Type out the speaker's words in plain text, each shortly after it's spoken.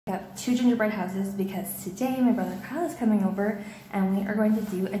Got 2 gingerbread houses because today my brother Kyle is coming over and we are going to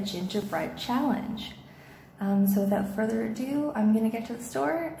do a gingerbread challenge. So without further ado, I'm gonna get to the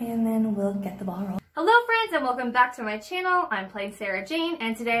store and then we'll get the ball rolling. Hello friends and welcome back to my channel. I'm playing Sarah Jane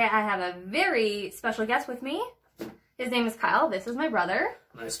and today I have a very special guest with me. His name is Kyle. This is my brother.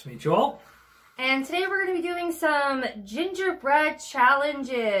 Nice to meet you all. And today we're going to be doing some gingerbread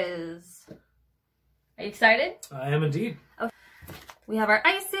challenges. Are you excited? I am indeed. Okay. We have our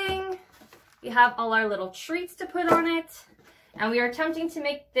icing, we have all our little treats to put on it, and we are attempting to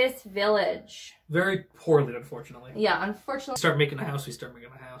make this village. Very poorly, unfortunately. Yeah, unfortunately. Start making a house, we start making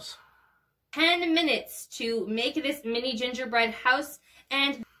a house. 10 minutes to make this mini gingerbread house,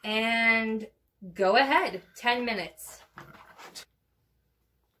 and go ahead. 10 minutes. Oh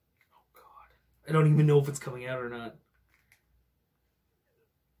God. I don't even know if it's coming out or not.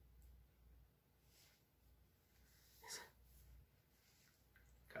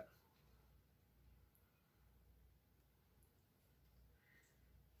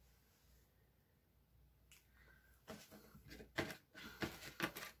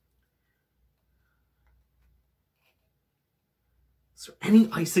 Is there any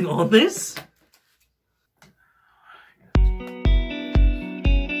icing on this?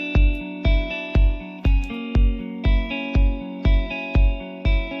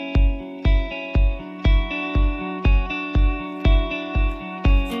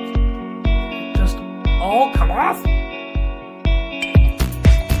 Just all come off?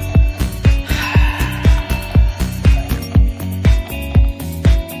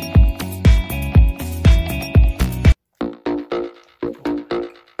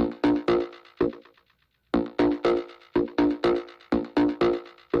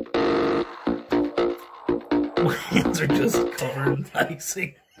 My hands are just covered in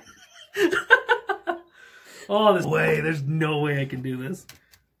icing. Oh, there's no way. There's no way I can do this.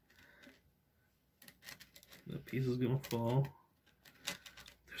 The piece is gonna fall.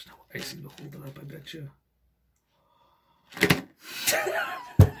 There's no icing to hold it up, I bet you.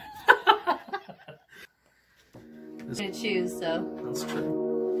 I'm gonna choose, so. That's true.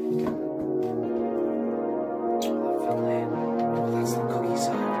 Oh, that's the cookie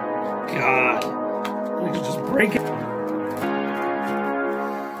side. God. I could just break it.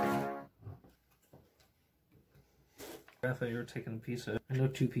 I thought you were taking a piece of. I know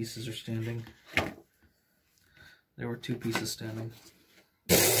 2 pieces are standing. There were 2 pieces standing.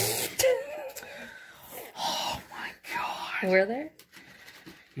 Oh my God. Were there?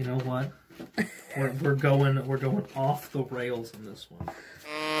 You know what? we're going off the rails on this one. What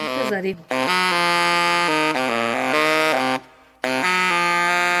does that even?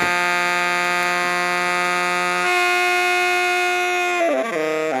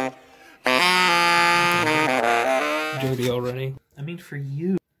 Dirty already. I mean, for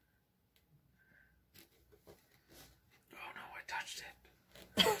you. Oh no, I touched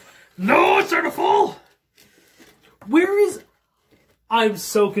it. No, it's starting to fall. Where is? I'm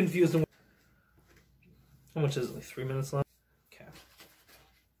so confused. How much is it? Like 3 minutes left. Okay.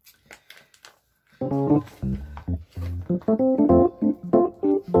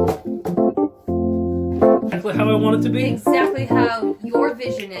 Exactly how I want it to be. Exactly how your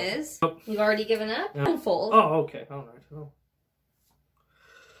vision is. You've already given up. Yeah. Unfold. Oh, okay. All right. Oh.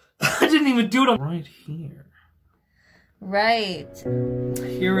 I didn't even do it on right here. Right.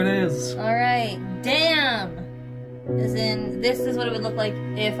 Here it is. All right. Damn. As in, this is what it would look like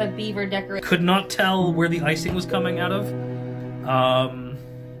if a beaver decorated. Could not tell where the icing was coming out of.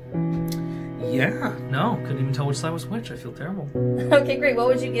 Yeah, no, couldn't even tell which side was which. I feel terrible. Okay, great. What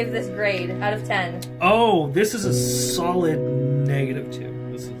would you give this grade out of 10? Oh, this is a solid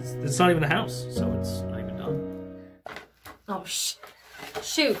 -2. It's not even a house, so it's not even done. Oh,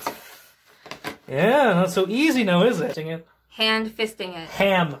 shoot. Yeah, not so easy now, is it? Hand fisting it.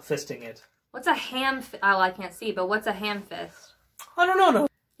 Ham fisting it. What's a ham? Oh, I can't see, but what's a ham fist? I don't know. No,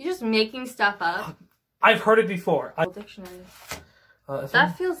 You're just making stuff up. I've heard it before. Dictionary.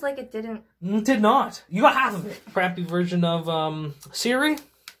 That feels like it didn't. It did not. You got half of it. Crappy version of Siri.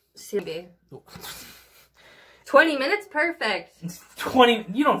 Siri. 20 minutes, perfect. 20.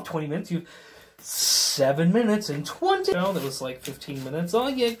 You don't have 20 minutes. You have 7 minutes and 20. No, that was like 15 minutes. All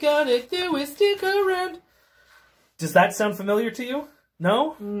you gotta do is stick around. Does that sound familiar to you?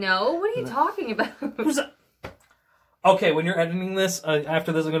 No? No? What are you talking about? Who's that? Okay, when you're editing this,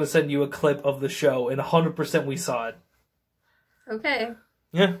 after this, I'm going to send you a clip of the show, and 100% we saw it. Okay.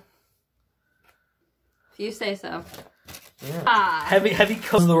 Yeah. If you say so. Yeah. Ah. Heavy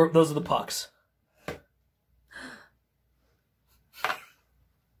those are the pucks.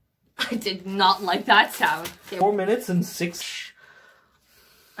 I did not like that sound. 4 minutes and 6.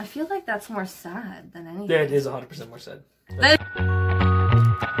 I feel like that's more sad than anything. That is 100% more sad.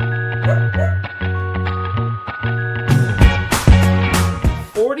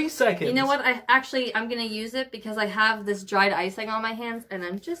 40 seconds. You know what? I'm gonna use it because I have this dried icing on my hands, and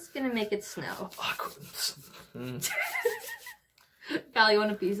I'm just gonna make it snow. Cal, you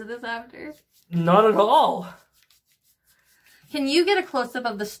want a piece of this after? Not at all. Can you get a close-up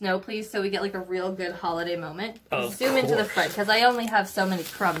of the snow, please, so we get like a real good holiday moment? Of Zoom into the front, because I only have so many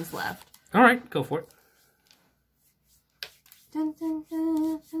crumbs left. All right, go for it.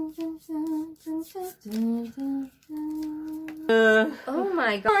 Oh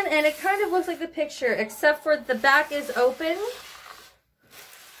my god. And it kind of looks like the picture, except for the back is open.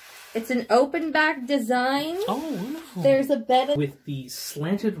 It's an open back design. Oh, wonderful. There's a bed with the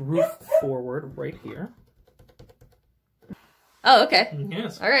slanted roof forward right here. Oh, okay.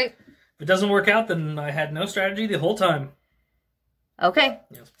 Yes. All right. If it doesn't work out, then I had no strategy the whole time. Okay.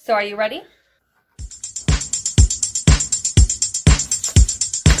 Yes. So are you ready?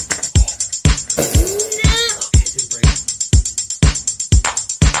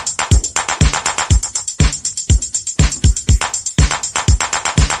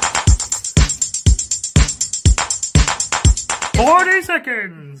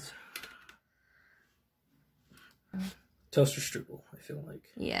 Seconds. Toaster strudel, I feel like.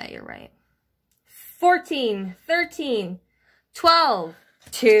 Yeah, you're right. 14, 13, 12,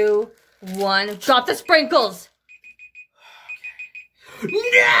 2, 1. Drop the sprinkles.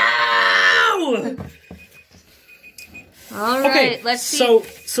 No! All right, okay, let's see.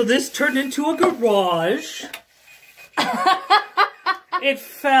 So this turned into a garage. It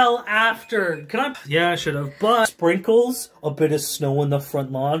fell after. Yeah, I should have. But sprinkles, a bit of snow on the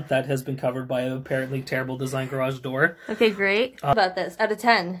front lawn that has been covered by an apparently terrible design garage door. Okay, great. How about this? Out of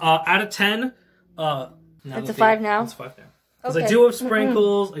 10? Out of 10, it's a 5 now? It's a 5 now. Because Okay. I do have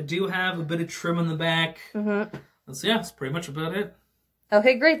sprinkles, I do have a bit of trim on the back. So yeah, that's pretty much about it.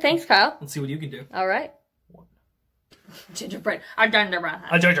 Okay, great. Thanks, Kyle. Let's see what you can do. All right. Gingerbread. A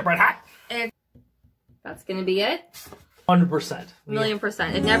gingerbread hat. That's going to be it. 100%.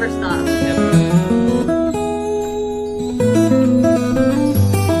 $1,000,000%. It never stops.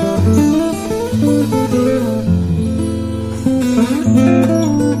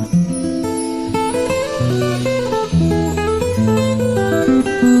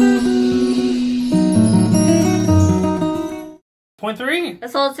 Point 3.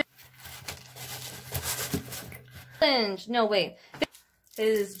 That's all it's. No, wait.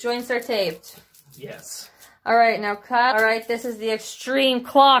 His joints are taped. Yes. All right, now cut. All right, this is the Extreme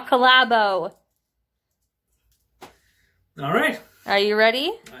Claw Collabo. All right. Are you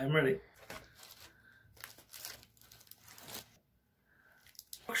ready? I'm ready.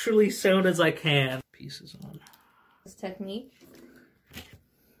 Actually sound as I can. Pieces on. This technique.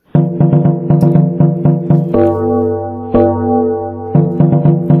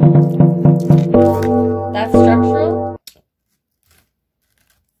 That's structural.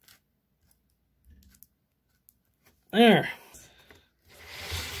 There.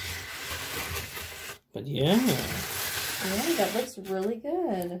 But yeah. Yeah, that looks really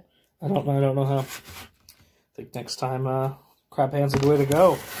good. I don't know how. I think next time, crab hands are the way to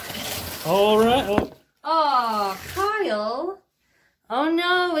go. All right. Oh, Kyle. Oh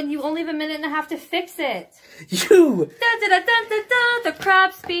no, and you only have a minute and a half to fix it. You! Da, da, da, da, da, da, the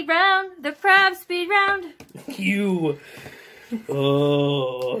crab speed round. The crab speed round. You!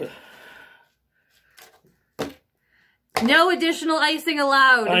 Oh. No additional icing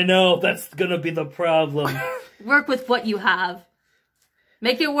allowed. I know, that's gonna be the problem. Work with what you have.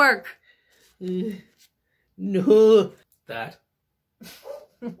 Make it work. No. That.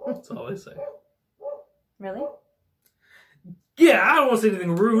 That's all I say. Really? Yeah, I don't want to say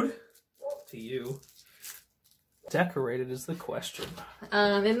anything rude to you. Decorated is the question.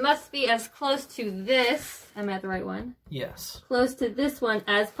 It must be as close to this. Am I at the right one? Yes. Close to this one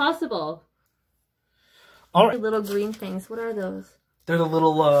as possible. All right. The little green things. What are those? They're the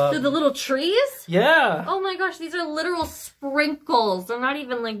little, They're the little trees? Yeah. Oh my gosh, these are literal sprinkles. They're not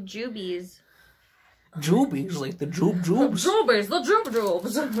even like jubies. Jubies, like the jubes. Jubers, the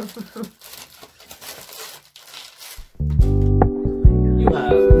jubes. You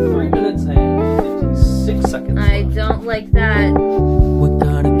have 3 minutes and 56 seconds. I don't like that. We're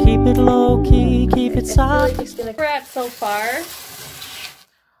gonna keep it low key, keep it I feel soft. like it's gonna crack so far.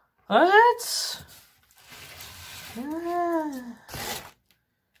 What?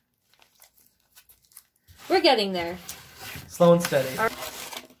 We're getting there. Slow and steady.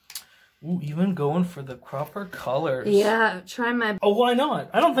 Ooh, even going for the proper colors. Yeah, try my... Oh, why not?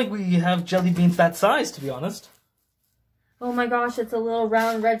 I don't think we have jelly beans that size, to be honest. Oh my gosh, it's a little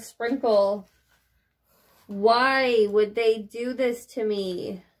round red sprinkle. Why would they do this to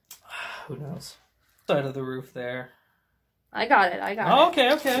me? Who knows? Side of the roof there. I got it.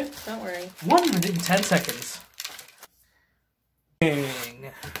 Okay, okay. Don't worry. 1 minute and 10 seconds.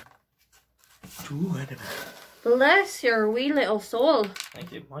 Dang. 2 minutes. Bless your wee little soul.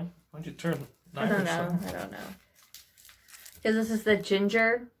 Thank you. Why'd you turn? I don't know. Because this is the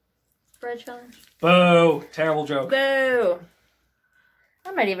gingerbread challenge. Boo! Terrible joke. Boo!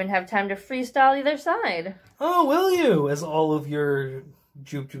 I might even have time to freestyle either side. Oh, will you? As all of your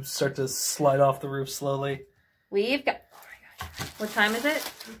jubes start to slide off the roof slowly. We've got... Oh my gosh. What time is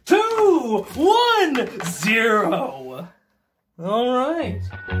it? 2, 1, 0. All right.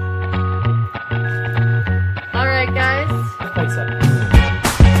 All right, guys. Wait a second.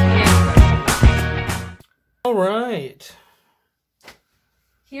 All right.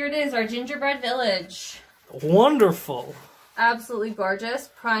 Here it is, our Gingerbread Village. Wonderful. Absolutely gorgeous.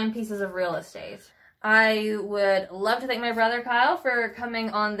 Prime pieces of real estate. I would love to thank my brother Kyle for coming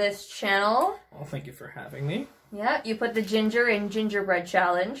on this channel. Well, thank you for having me. Yeah, you put the ginger in gingerbread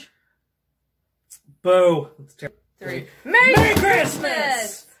challenge. Boo. 3. Merry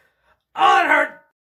Christmas! On her